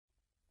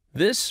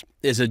This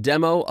is a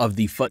demo of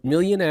the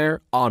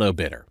Millionaire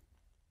Autobidder.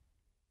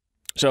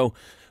 So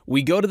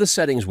we go to the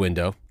settings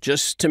window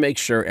just to make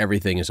sure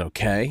everything is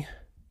okay.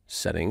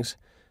 Settings.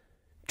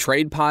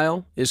 Trade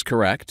pile is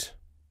correct.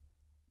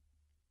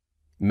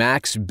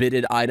 Max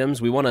bidded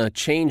items, we want to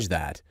change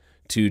that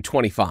to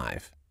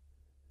 25.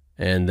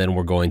 And then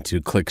we're going to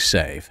click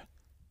Save.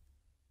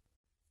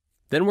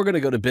 Then we're going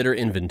to go to Bidder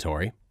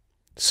Inventory,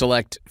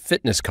 select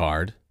Fitness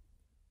Card.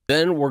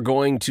 Then we're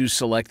going to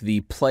select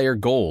the Player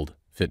Gold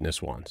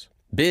Fitness ones.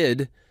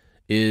 Bid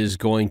is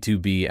going to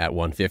be at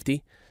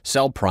 $150,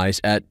 sell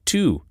price at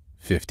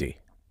 $250.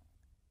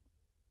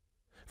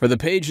 For the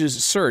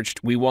pages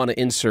searched, we want to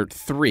insert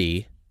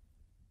 3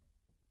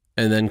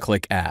 and then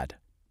click Add.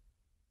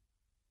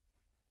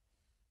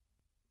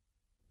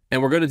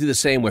 And we're going to do the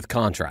same with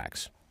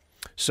contracts.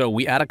 So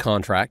we add a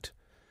contract,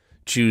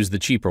 choose the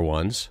cheaper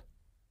ones.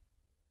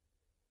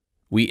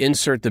 We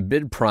insert the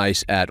bid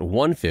price at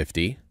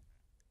 $150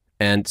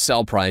 and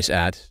sell price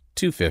at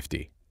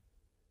 $250.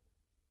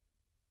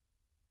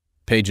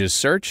 Pages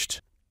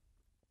searched.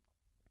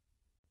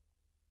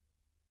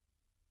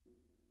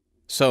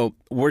 So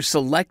we're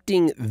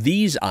selecting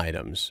these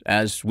items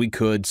as we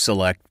could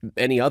select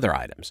any other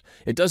items.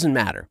 It doesn't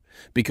matter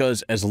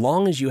because as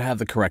long as you have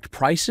the correct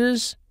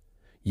prices,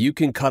 you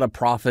can cut a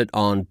profit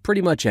on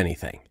pretty much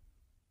anything.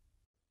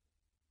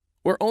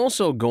 We're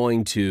also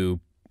going to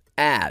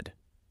add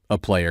a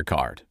player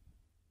card,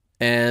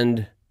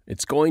 and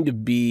it's going to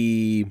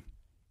be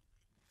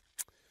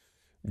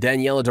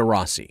Daniela De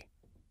Rossi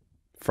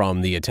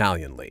from the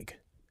Italian League.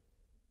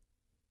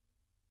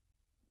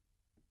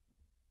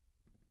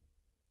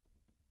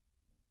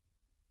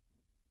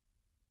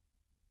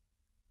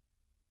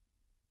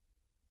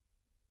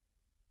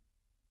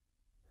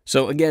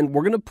 So again,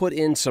 we're going to put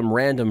in some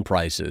random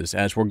prices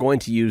as we're going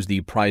to use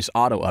the price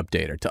auto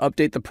updater to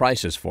update the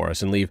prices for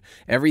us and leave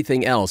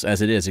everything else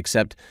as it is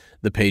except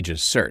the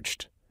pages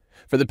searched.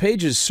 For the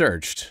pages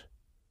searched,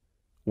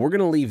 we're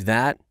going to leave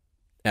that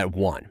at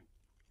 1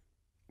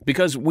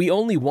 because we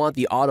only want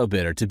the auto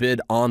bidder to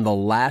bid on the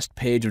last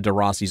page of De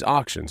Rossi's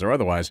auctions, or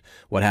otherwise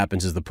what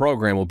happens is the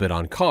program will bid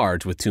on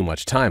cards with too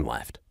much time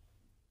left.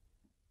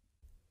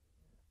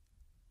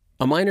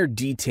 A minor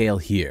detail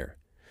here.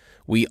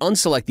 We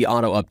unselect the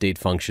auto update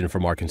function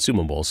from our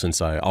consumables since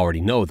I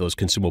already know those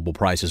consumable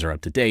prices are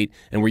up to date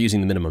and we're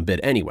using the minimum bid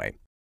anyway.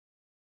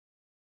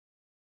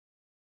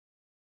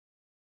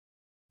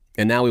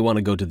 And now we want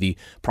to go to the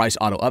price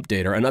auto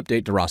updater and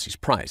update De Rossi's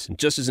price. And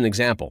just as an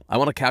example, I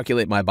want to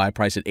calculate my buy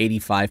price at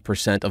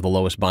 85% of the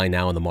lowest buy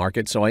now in the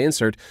market, so I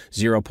insert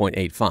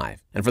 0.85.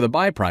 And for the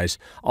buy price,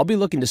 I'll be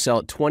looking to sell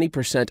at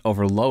 20%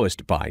 over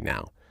lowest buy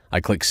now. I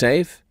click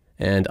Save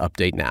and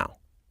Update Now.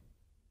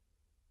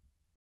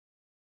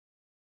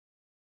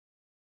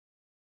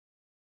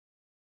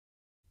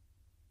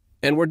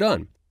 And we're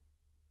done.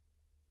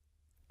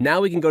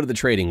 Now we can go to the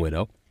trading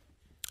window,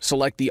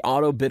 select the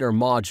Auto Bidder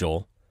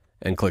module,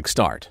 and click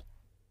Start.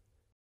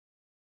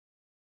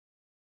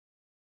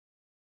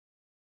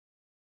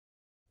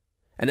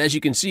 And as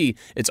you can see,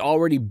 it's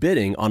already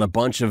bidding on a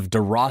bunch of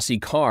De Rossi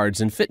cards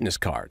and fitness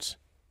cards.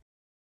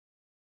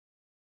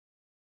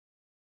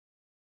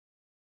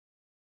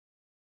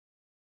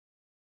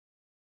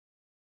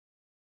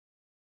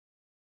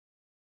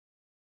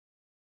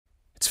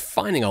 It's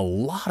finding a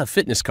lot of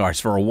fitness cards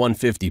for a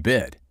 $150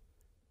 bid.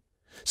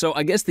 So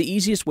I guess the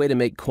easiest way to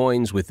make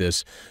coins with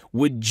this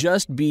would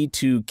just be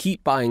to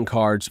keep buying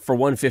cards for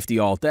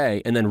 $150 all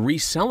day and then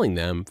reselling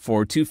them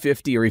for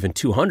 $250 or even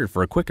 $200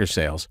 for a quicker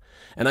sales.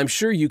 And I'm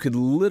sure you could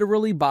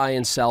literally buy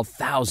and sell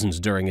thousands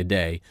during a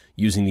day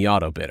using the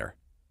auto bidder.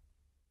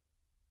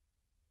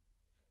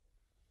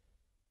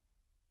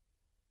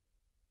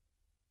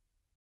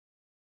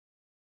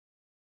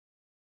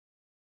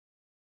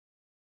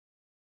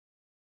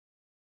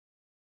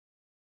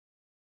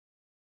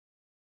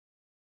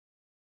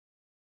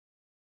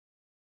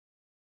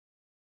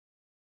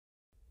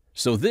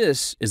 So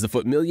this is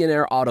the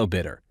Millionaire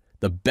Autobidder,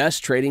 the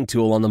best trading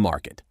tool on the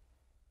market.